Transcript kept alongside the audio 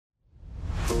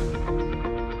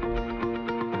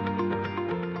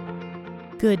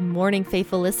Good morning,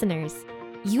 faithful listeners.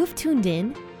 You have tuned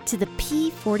in to the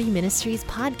P40 Ministries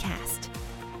podcast,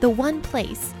 the one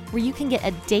place where you can get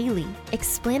a daily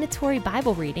explanatory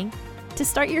Bible reading to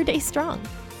start your day strong.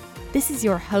 This is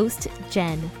your host,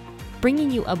 Jen, bringing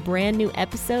you a brand new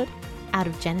episode out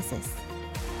of Genesis.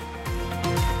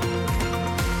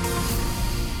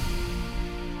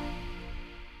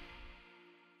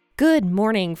 Good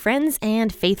morning, friends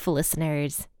and faithful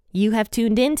listeners. You have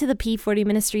tuned in to the P40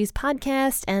 Ministries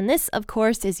podcast, and this, of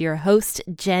course, is your host,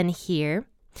 Jen here.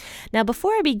 Now,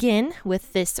 before I begin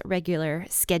with this regular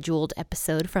scheduled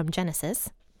episode from Genesis,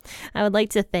 I would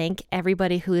like to thank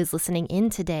everybody who is listening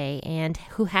in today and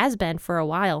who has been for a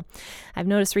while. I've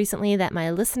noticed recently that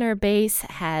my listener base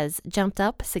has jumped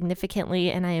up significantly,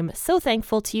 and I am so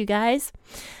thankful to you guys.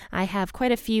 I have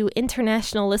quite a few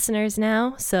international listeners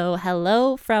now, so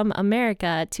hello from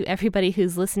America to everybody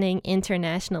who's listening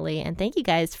internationally, and thank you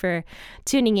guys for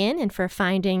tuning in and for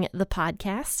finding the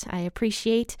podcast. I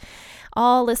appreciate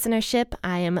all listenership.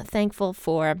 I am thankful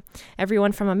for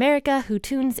everyone from America who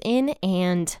tunes in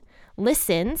and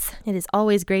listens. It is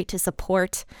always great to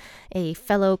support a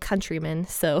fellow countryman,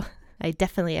 so I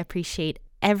definitely appreciate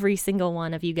every single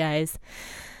one of you guys.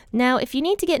 Now, if you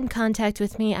need to get in contact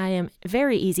with me, I am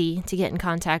very easy to get in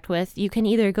contact with. You can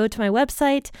either go to my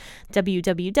website,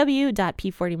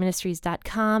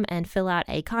 www.p40ministries.com, and fill out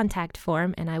a contact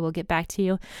form, and I will get back to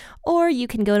you. Or you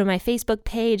can go to my Facebook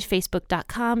page,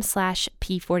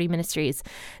 facebook.com/P40ministries.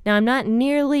 Now, I'm not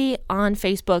nearly on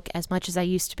Facebook as much as I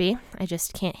used to be. I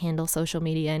just can't handle social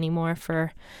media anymore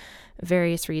for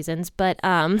various reasons, but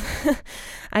I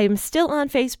am still on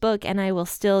Facebook and I will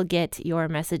still get your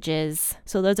messages.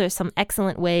 So those are some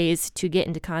excellent ways to get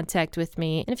into contact with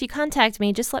me. And if you contact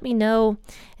me, just let me know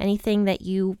anything that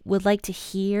you would like to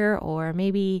hear, or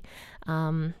maybe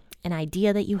an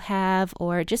idea that you have,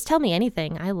 or just tell me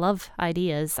anything. I love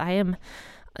ideas.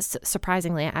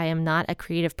 Surprisingly, I am not a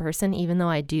creative person, even though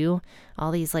I do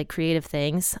all these creative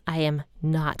things. I am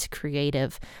not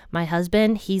creative. My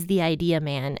husband, he's the idea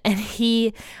man, and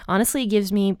he honestly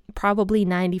gives me probably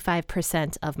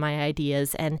 95% of my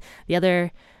ideas, and the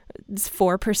other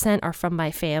 4% are from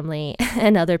my family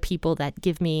and other people that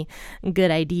give me good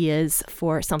ideas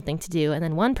for something to do. And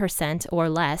then 1% or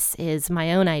less is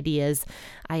my own ideas.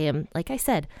 I am, like I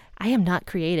said, I am not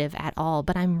creative at all,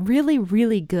 but I'm really,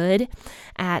 really good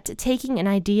at taking an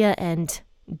idea and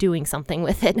doing something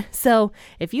with it. So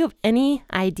if you have any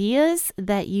ideas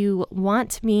that you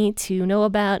want me to know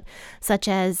about, such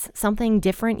as something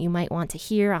different you might want to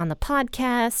hear on the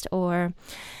podcast, or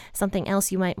something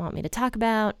else you might want me to talk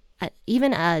about,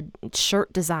 even a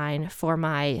shirt design for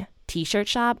my t-shirt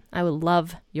shop, I would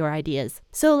love your ideas.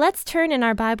 So let's turn in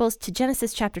our Bibles to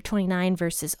Genesis chapter 29,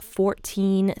 verses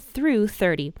 14 through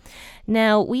 30.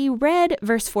 Now, we read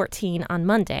verse 14 on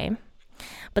Monday,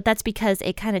 but that's because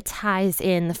it kind of ties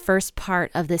in the first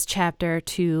part of this chapter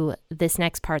to this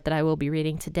next part that I will be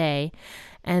reading today.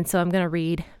 And so I'm going to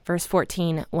read verse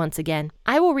 14 once again.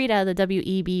 I will read out of the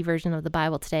WEB version of the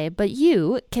Bible today, but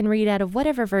you can read out of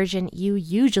whatever version you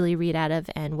usually read out of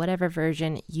and whatever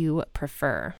version you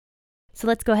prefer. So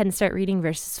let's go ahead and start reading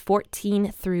verses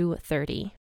 14 through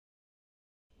 30.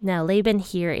 Now, Laban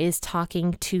here is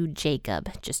talking to Jacob,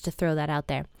 just to throw that out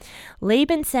there.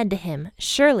 Laban said to him,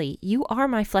 "Surely you are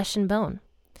my flesh and bone."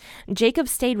 Jacob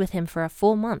stayed with him for a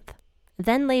full month.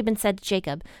 Then Laban said to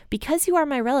Jacob, "Because you are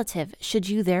my relative, should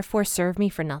you therefore serve me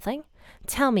for nothing?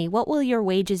 Tell me, what will your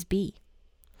wages be?"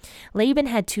 Laban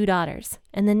had 2 daughters,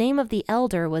 and the name of the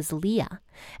elder was Leah,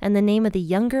 and the name of the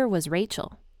younger was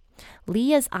Rachel.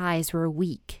 Leah's eyes were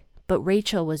weak, but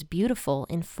Rachel was beautiful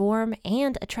in form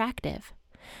and attractive.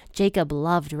 Jacob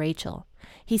loved Rachel.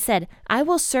 He said, "I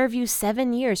will serve you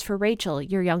 7 years for Rachel,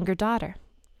 your younger daughter."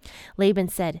 Laban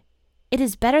said, "It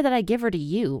is better that I give her to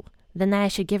you than that I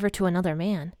should give her to another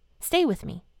man. Stay with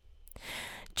me."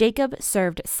 Jacob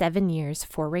served 7 years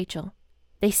for Rachel.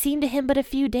 They seemed to him but a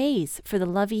few days for the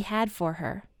love he had for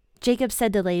her. Jacob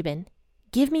said to Laban,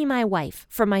 "Give me my wife,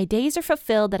 for my days are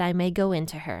fulfilled that I may go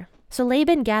into her." So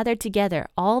Laban gathered together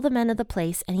all the men of the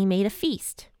place, and he made a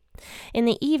feast. In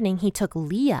the evening he took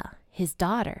Leah, his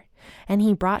daughter, and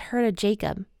he brought her to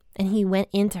Jacob, and he went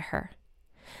into her.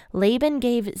 Laban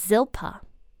gave Zilpah,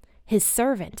 his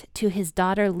servant, to his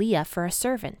daughter Leah for a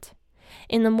servant.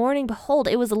 In the morning, behold,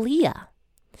 it was Leah.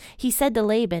 He said to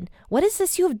Laban, "What is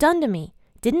this you have done to me?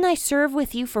 Didn't I serve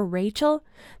with you for Rachel?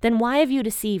 Then why have you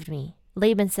deceived me?"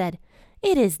 Laban said,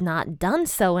 "It is not done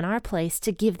so in our place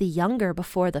to give the younger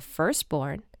before the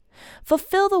firstborn.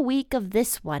 Fulfill the week of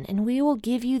this one, and we will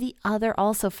give you the other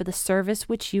also for the service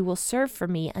which you will serve for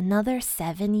me another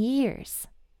 7 years."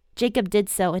 Jacob did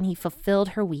so, and he fulfilled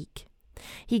her week.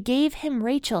 He gave him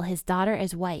Rachel, his daughter,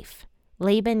 as wife.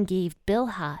 Laban gave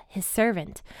Bilhah, his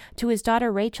servant, to his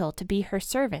daughter Rachel to be her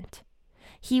servant.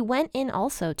 He went in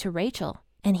also to Rachel,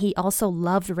 and he also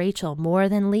loved Rachel more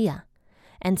than Leah,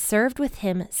 and served with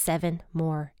him 7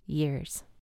 more years.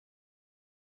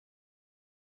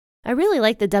 I really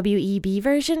like the WEB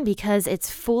version because it's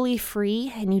fully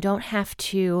free and you don't have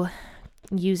to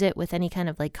use it with any kind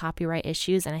of like copyright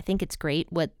issues. And I think it's great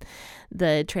what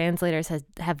the translators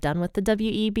have done with the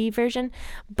WEB version.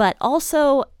 But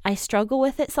also I struggle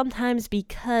with it sometimes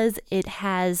because it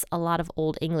has a lot of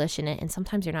Old English in it. And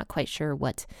sometimes you're not quite sure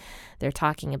what they're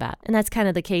talking about. And that's kind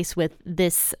of the case with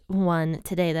this one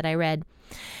today that I read.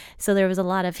 So there was a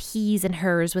lot of he's and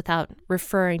hers without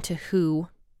referring to who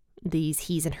these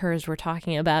he's and hers were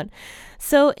talking about.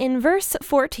 So in verse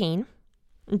 14,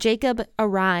 Jacob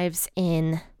arrives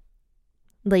in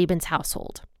Laban's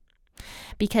household.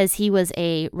 Because he was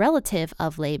a relative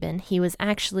of Laban, he was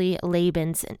actually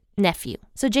Laban's nephew.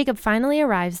 So Jacob finally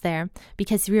arrives there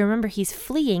because we remember he's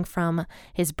fleeing from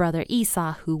his brother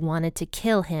Esau, who wanted to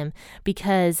kill him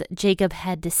because Jacob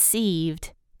had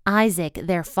deceived Isaac,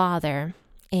 their father,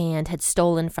 and had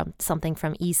stolen from something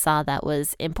from Esau that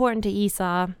was important to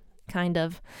Esau, kind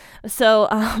of. So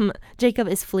Jacob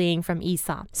is fleeing from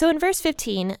Esau. So in verse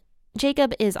 15,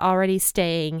 Jacob is already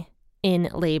staying in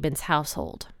Laban's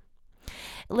household.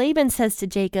 Laban says to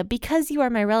Jacob, "Because you are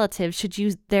my relative, should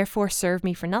you therefore serve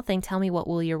me for nothing? Tell me, what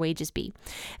will your wages be?"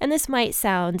 And this might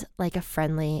sound like a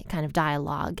friendly kind of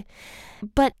dialogue.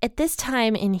 But at this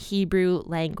time in Hebrew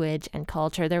language and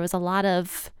culture, there was a lot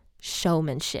of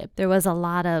showmanship. There was a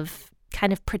lot of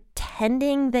kind of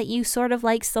pretending that you sort of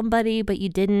like somebody, but you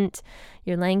didn't.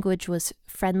 Your language was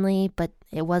friendly, but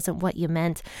it wasn't what you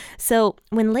meant. So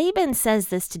when Laban says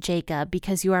this to Jacob,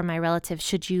 "Because you are my relative,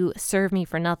 should you serve me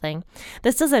for nothing?"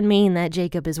 This doesn't mean that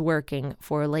Jacob is working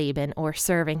for Laban or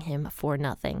serving him for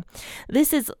nothing.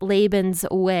 This is Laban's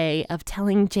way of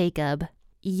telling Jacob,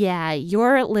 "Yeah,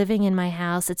 you're living in my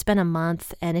house. It's been a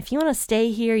month. And if you want to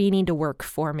stay here, you need to work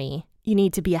for me. You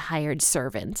need to be a hired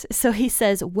servant." So he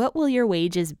says, "What will your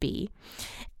wages be?"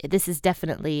 This is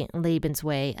definitely Laban's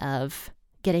way of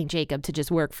getting Jacob to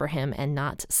just work for him and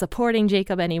not supporting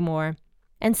Jacob anymore.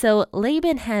 And so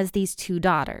Laban has these 2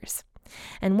 daughters.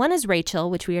 And one is Rachel,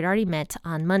 which we had already met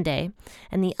on Monday.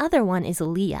 And the other one is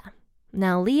Leah.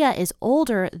 Now, Leah is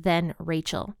older than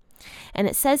Rachel. And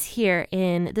it says here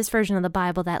in this version of the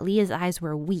Bible that Leah's eyes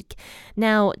were weak.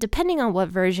 Now, depending on what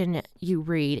version you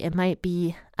read, it might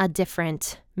be a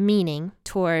different meaning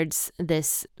towards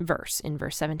this verse in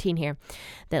verse 17 here,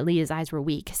 that Leah's eyes were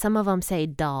weak. Some of them say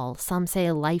dull, some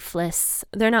say lifeless.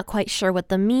 They're not quite sure what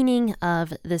the meaning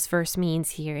of this verse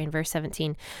means here in verse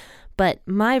 17. But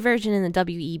my version in the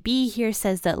WEB here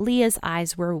says that Leah's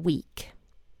eyes were weak.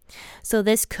 So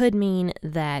this could mean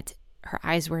that her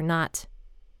eyes were not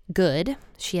good,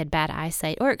 she had bad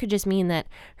eyesight, or it could just mean that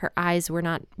her eyes were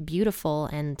not beautiful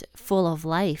and full of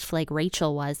life like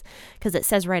Rachel was, because it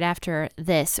says right after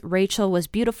this, Rachel was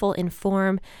beautiful in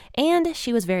form and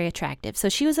she was very attractive. So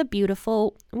she was a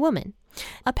beautiful woman.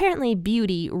 Apparently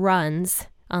beauty runs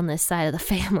on this side of the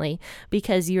family,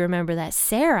 because you remember that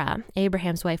Sarah,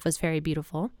 Abraham's wife, was very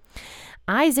beautiful.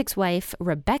 Isaac's wife,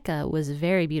 Rebecca, was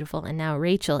very beautiful, and now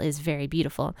Rachel is very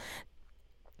beautiful.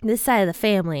 This side of the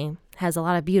family has a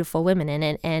lot of beautiful women in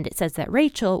it, and it says that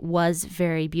Rachel was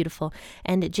very beautiful,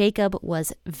 and Jacob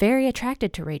was very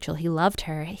attracted to Rachel. He loved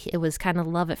her. It was kind of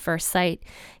love at first sight.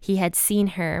 He had seen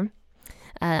her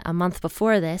a month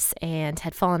before this and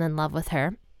had fallen in love with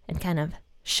her and kind of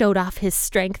showed off his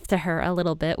strength to her a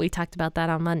little bit. We talked about that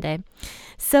on Monday.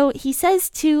 So he says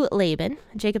to Laban,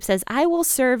 Jacob says, "I will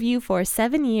serve you for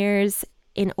 7 years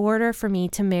in order for me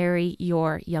to marry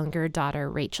your younger daughter,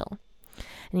 Rachel."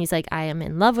 And he's like, "I am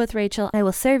in love with Rachel. I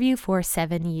will serve you for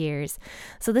 7 years.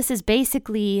 So this is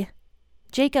basically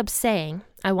Jacob saying,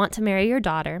 "I want to marry your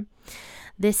daughter.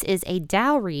 This is a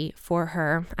dowry for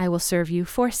her. I will serve you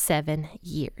for 7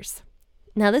 years.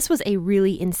 Now, this was a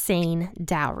really insane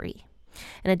dowry.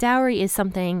 And a dowry is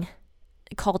something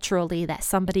culturally that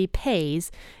somebody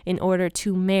pays in order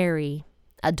to marry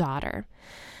a daughter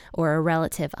or a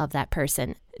relative of that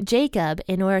person. Jacob,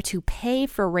 in order to pay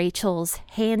for Rachel's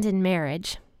hand in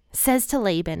marriage, says to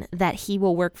Laban that he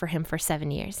will work for him for 7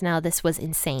 years. Now, this was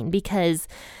insane because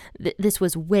this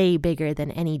was way bigger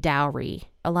than any dowry.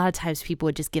 A lot of times people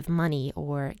would just give money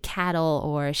or cattle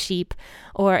or sheep,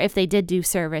 or if they did do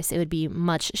service, it would be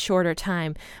much shorter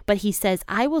time. But he says,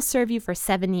 "I will serve you for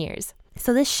 7 years.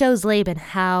 So this shows Laban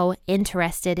how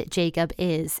interested Jacob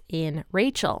is in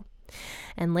Rachel.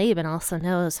 And Laban also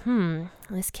knows,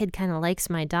 this kid kind of likes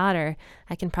my daughter.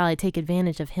 I can probably take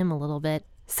advantage of him a little bit.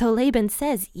 So Laban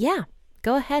says, yeah,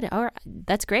 go ahead. Or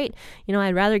that's great.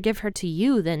 I'd rather give her to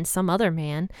you than some other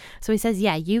man. So he says,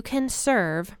 yeah, you can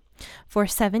serve for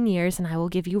 7 years and I will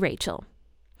give you Rachel.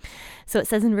 So it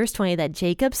says in verse 20 that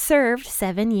Jacob served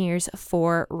 7 years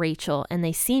for Rachel, and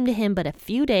they seemed to him but a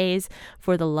few days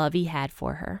for the love he had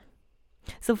for her.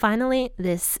 So finally,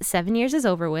 this 7 years is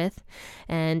over with,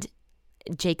 and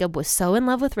Jacob was so in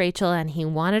love with Rachel, and he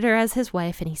wanted her as his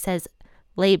wife, and he says,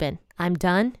 Laban, I'm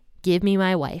done. Give me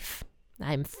my wife.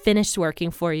 I'm finished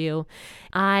working for you.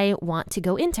 I want to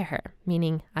go into her,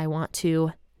 meaning I want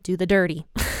to do the dirty.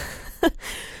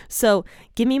 So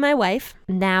give me my wife.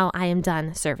 Now I am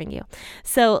done serving you.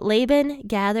 So Laban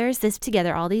gathers this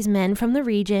together, all these men from the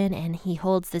region, and he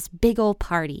holds this big old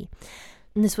party.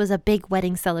 And this was a big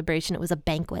wedding celebration. It was a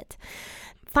banquet.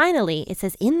 Finally, it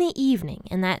says in the evening,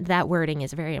 and that wording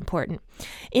is very important.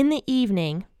 In the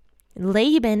evening,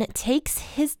 Laban takes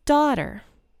his daughter,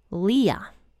 Leah,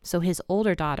 so his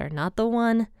older daughter, not the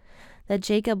one that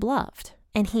Jacob loved,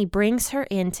 and he brings her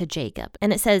into Jacob.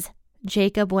 And it says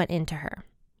Jacob went into her,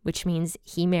 which means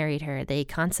he married her. They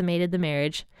consummated the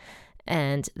marriage,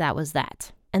 and that was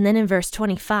that. And then in verse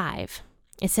 25,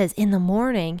 it says, in the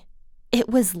morning, it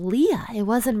was Leah. It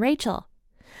wasn't Rachel.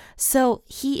 So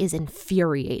he is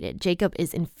infuriated. Jacob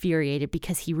is infuriated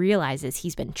because he realizes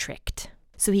he's been tricked.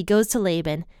 So he goes to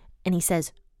Laban and he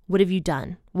says, what have you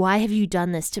done? Why have you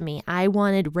done this to me? I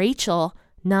wanted Rachel,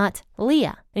 not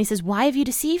Leah. And he says, why have you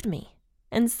deceived me?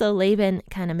 And so Laban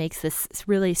kind of makes this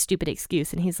really stupid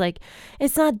excuse. And he's like,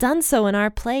 it's not done so in our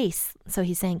place. So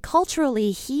he's saying,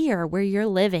 culturally here where you're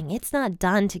living, it's not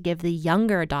done to give the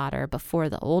younger daughter before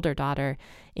the older daughter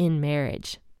in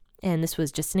marriage. And this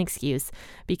was just an excuse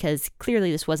because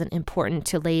clearly this wasn't important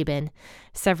to Laban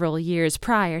several years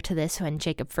prior to this when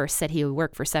Jacob first said he would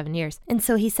work for 7 years. And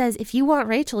so he says, if you want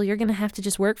Rachel, you're going to have to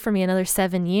just work for me another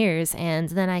 7 years and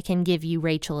then I can give you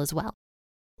Rachel as well.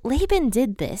 Laban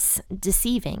did this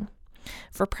deceiving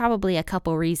for probably a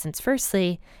couple reasons.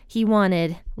 Firstly, he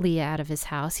wanted Leah out of his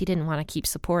house. He didn't want to keep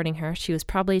supporting her. She was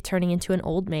probably turning into an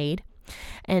old maid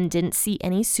and didn't see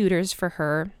any suitors for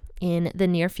her in the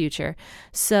near future.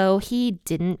 So he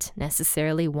didn't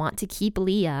necessarily want to keep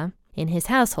Leah in his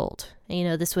household.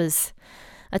 This was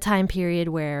a time period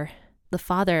where the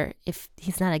father, if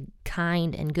he's not a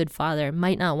kind and good father,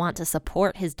 might not want to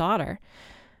support his daughter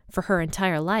for her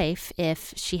entire life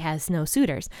if she has no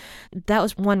suitors. That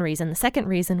was one reason. The second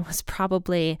reason was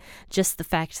probably just the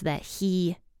fact that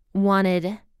he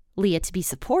wanted Leah to be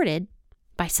supported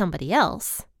by somebody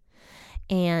else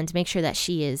and make sure that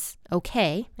she is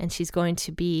okay and she's going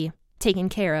to be taken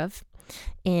care of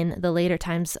in the later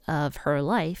times of her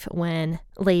life when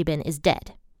Laban is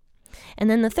dead. And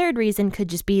then the third reason could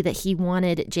just be that he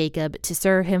wanted Jacob to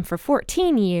serve him for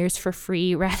 14 years for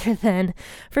free rather than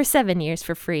for 7 years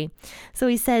for free. So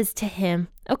he says to him,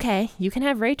 okay, you can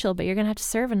have Rachel, but you're going to have to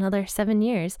serve another 7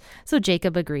 years. So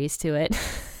Jacob agrees to it.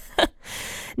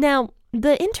 Now,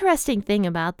 the interesting thing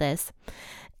about this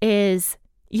is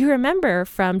you remember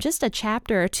from just a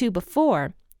chapter or two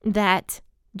before that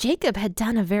Jacob had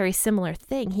done a very similar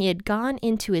thing. He had gone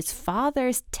into his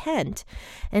father's tent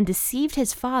and deceived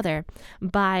his father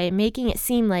by making it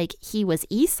seem like he was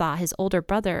Esau, his older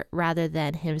brother, rather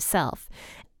than himself.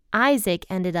 Isaac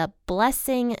ended up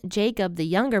blessing Jacob, the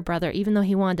younger brother, even though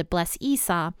he wanted to bless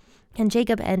Esau. And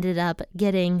Jacob ended up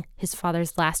getting his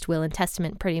father's last will and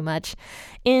testament pretty much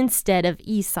instead of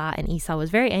Esau. And Esau was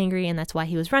very angry, and that's why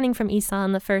he was running from Esau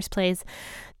in the first place.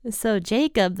 So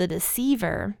Jacob, the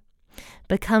deceiver,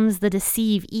 becomes the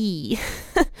deceivee.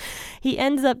 He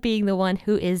ends up being the one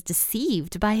who is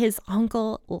deceived by his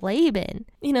uncle Laban.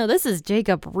 This is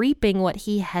Jacob reaping what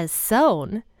he has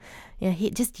sown. He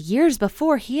just years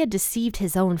before, he had deceived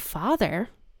his own father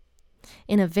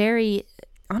in a very,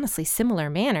 honestly, similar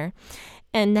manner.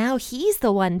 And now he's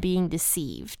the one being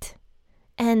deceived.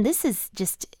 And this is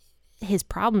just his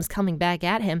problems coming back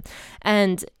at him.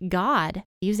 And God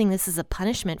using this as a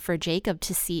punishment for Jacob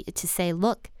to say,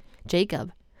 look,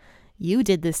 Jacob, you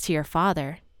did this to your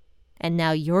father, and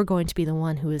now you're going to be the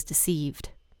one who is deceived.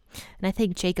 And I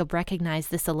think Jacob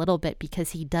recognized this a little bit because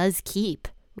he does keep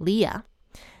Leah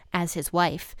as his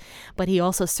wife, but he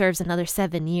also serves another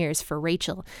 7 years for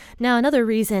Rachel. Now, another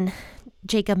reason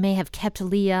Jacob may have kept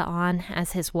Leah on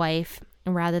as his wife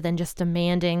rather than just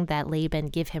demanding that Laban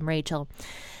give him Rachel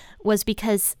was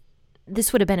because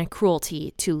this would have been a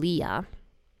cruelty to Leah,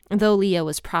 though Leah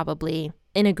was probably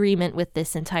in agreement with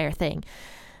this entire thing.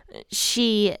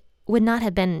 She would not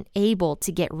have been able to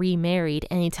get remarried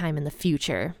anytime in the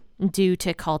future due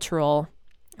to cultural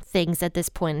things at this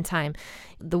point in time.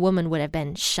 The woman would have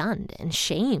been shunned and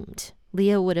shamed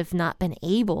Leah would have not been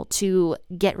able to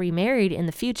get remarried in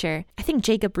the future. I think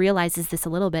Jacob realizes this a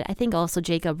little bit. I think also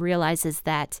Jacob realizes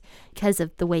that because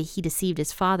of the way he deceived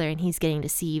his father and he's getting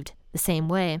deceived the same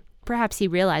way, perhaps he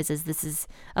realizes this is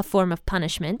a form of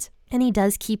punishment, and he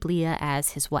does keep Leah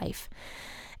as his wife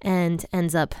and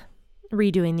ends up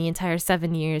redoing the entire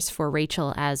 7 years for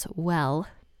Rachel as well.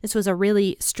 This was a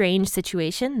really strange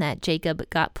situation that Jacob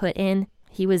got put in.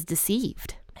 He was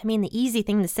deceived. I mean, the easy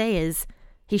thing to say is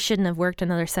he shouldn't have worked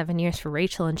another 7 years for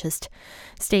Rachel and just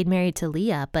stayed married to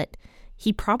Leah, but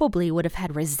he probably would have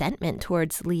had resentment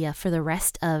towards Leah for the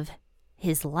rest of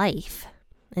his life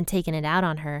and taken it out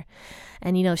on her.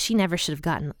 And, she never should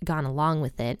have gone along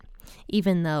with it,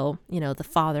 even though, the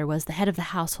father was the head of the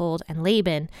household, and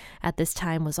Laban at this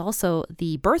time was also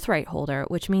the birthright holder,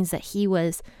 which means that he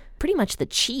was pretty much the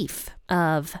chief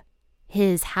of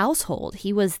his household.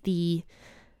 He was the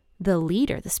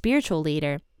leader, the spiritual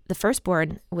leader. The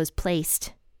firstborn was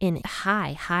placed in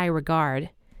high regard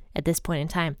at this point in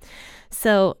time.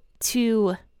 So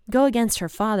to go against her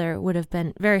father would have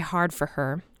been very hard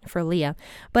for Leah.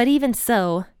 But even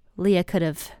so, Leah could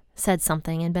have said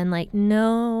something and been like,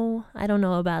 no, I don't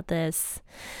know about this.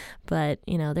 But,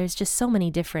 there's just so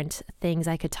many different things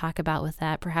I could talk about with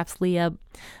that. Perhaps Leah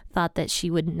thought that she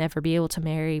would never be able to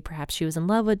marry. Perhaps she was in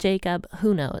love with Jacob.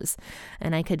 Who knows?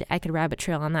 And I could rabbit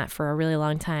trail on that for a really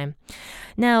long time.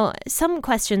 Now, some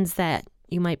questions that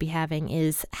you might be having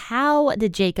is, how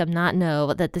did Jacob not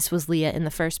know that this was Leah in the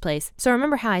first place? So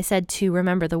remember how I said to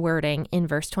remember the wording in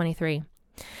verse 23.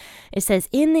 It says,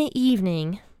 in the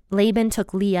evening, Laban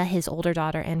took Leah, his older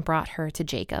daughter, and brought her to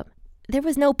Jacob. There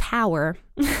was no power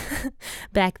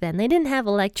back then. They didn't have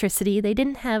electricity. They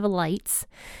didn't have lights.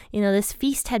 This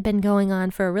feast had been going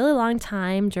on for a really long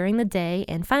time during the day,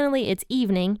 and finally it's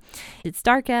evening. It's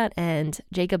dark out, and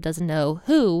Jacob doesn't know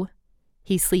who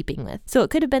he's sleeping with. So it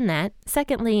could have been that.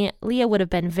 Secondly, Leah would have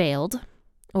been veiled,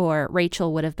 or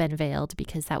Rachel would have been veiled,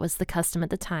 because that was the custom at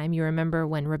the time. You remember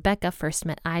when Rebekah first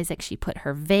met Isaac, she put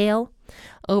her veil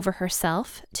over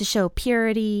herself to show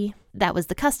purity. That was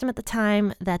the custom at the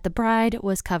time, that the bride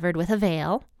was covered with a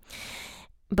veil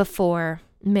before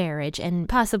marriage, and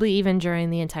possibly even during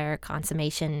the entire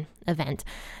consummation event.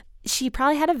 She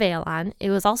probably had a veil on. It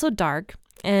was also dark.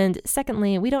 And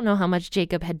secondly, we don't know how much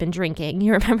Jacob had been drinking.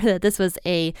 You remember that this was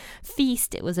a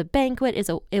feast. It was a banquet.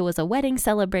 It was a wedding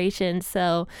celebration.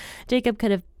 So Jacob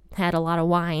could have had a lot of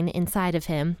wine inside of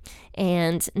him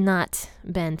and not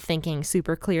been thinking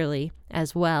super clearly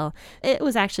as well. It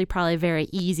was actually probably very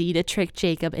easy to trick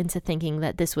Jacob into thinking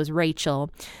that this was Rachel,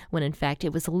 when in fact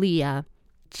it was Leah.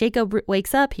 Jacob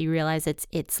wakes up, he realizes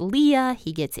it's Leah,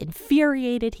 he gets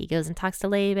infuriated, he goes and talks to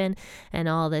Laban, and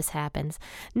all this happens.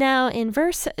 Now, in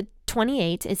verse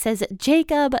 28, it says,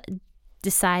 Jacob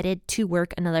decided to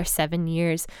work another 7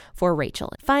 years for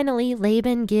Rachel. Finally,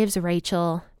 Laban gives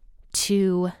Rachel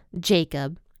to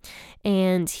Jacob,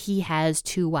 and he has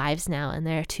 2 wives now, and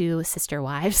they're 2 sister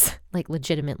wives, like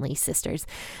legitimately sisters.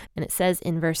 And it says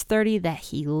in verse 30 that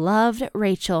he loved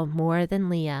Rachel more than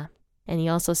Leah. And he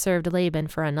also served Laban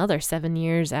for another 7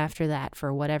 years after that,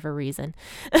 for whatever reason.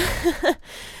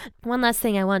 One last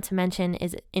thing I want to mention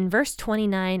is in verse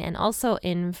 29 and also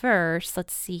in verse,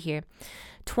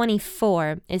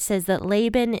 24, it says that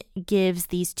Laban gives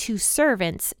these 2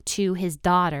 servants to his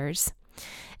daughters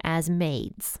as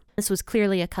maids. This was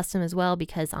clearly a custom as well,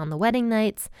 because on the wedding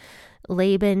nights,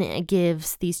 Laban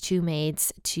gives these 2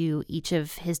 maids to each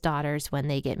of his daughters when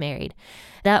they get married.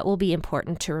 That will be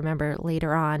important to remember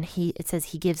later on. It says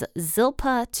he gives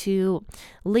Zilpah to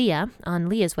Leah on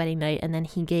Leah's wedding night, and then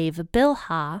he gave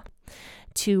Bilhah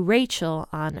to Rachel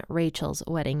on Rachel's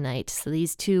wedding night. So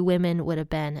these 2 women would have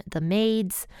been the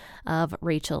maids of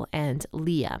Rachel and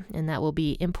Leah, and that will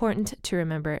be important to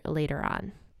remember later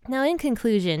on. Now, in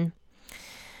conclusion,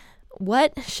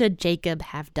 what should Jacob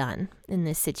have done in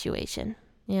this situation?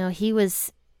 He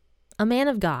was a man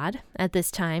of God at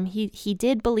this time. He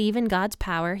did believe in God's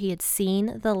power. He had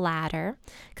seen the ladder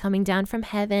coming down from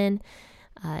heaven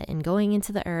and going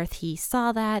into the earth. He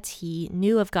saw that. He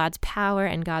knew of God's power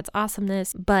and God's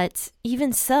awesomeness. But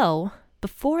even so,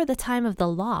 before the time of the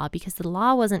law, because the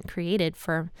law wasn't created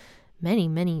for many,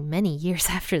 many, many years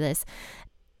after this,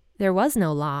 there was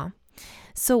no law.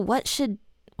 So what should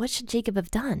Jacob have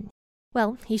done?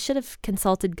 Well, he should have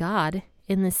consulted God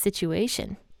in this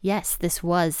situation. Yes, this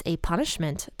was a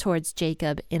punishment towards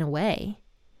Jacob in a way,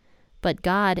 but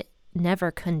God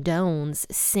never condones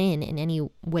sin in any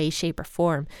way, shape, or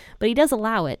form, but he does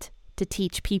allow it to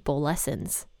teach people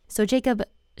lessons. So Jacob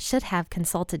should have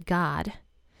consulted God,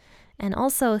 and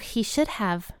also he should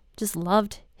have just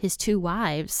loved his 2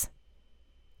 wives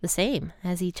the same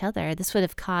as each other. This would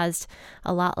have caused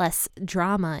a lot less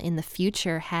drama in the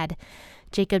future had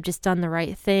Jacob just done the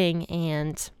right thing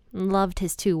and loved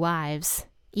his two wives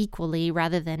equally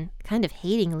rather than kind of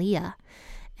hating Leah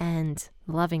and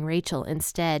loving Rachel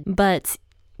instead. But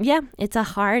yeah, it's a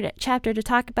hard chapter to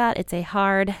talk about. It's a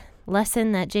hard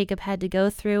lesson that Jacob had to go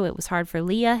through. It was hard for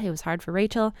Leah. It was hard for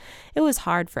Rachel. It was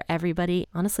hard for everybody.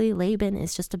 Honestly, Laban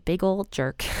is just a big old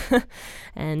jerk.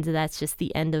 And that's just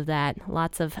the end of that.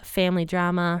 Lots of family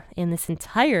drama in this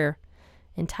entire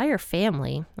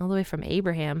family, all the way from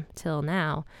Abraham till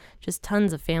now. Just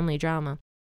tons of family drama.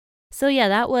 So yeah,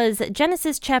 that was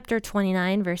Genesis chapter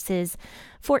 29, verses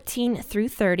 14 through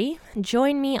 30.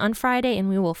 Join me on Friday and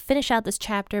we will finish out this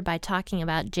chapter by talking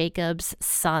about Jacob's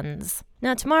sons.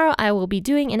 Now, tomorrow I will be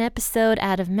doing an episode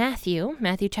out of Matthew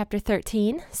chapter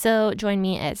 13, so join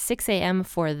me at 6 a.m.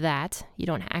 for that. You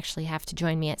don't actually have to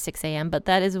join me at 6 a.m., but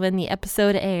that is when the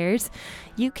episode airs.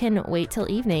 You can wait till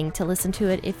evening to listen to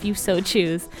it if you so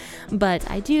choose. But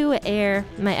I do air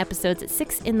my episodes at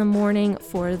 6 in the morning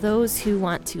for those who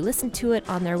want to listen to it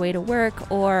on their way to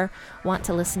work or want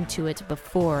to listen to it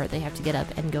before they have to get up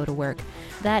and go to work.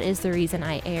 That is the reason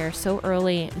I air so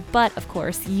early, but of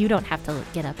course, you don't have to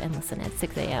get up and listen at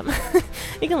 6 a.m.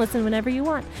 You can listen whenever you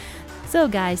want. So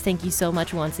guys, thank you so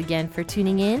much once again for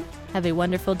tuning in. Have a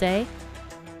wonderful day.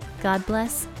 God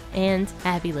bless and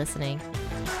happy listening.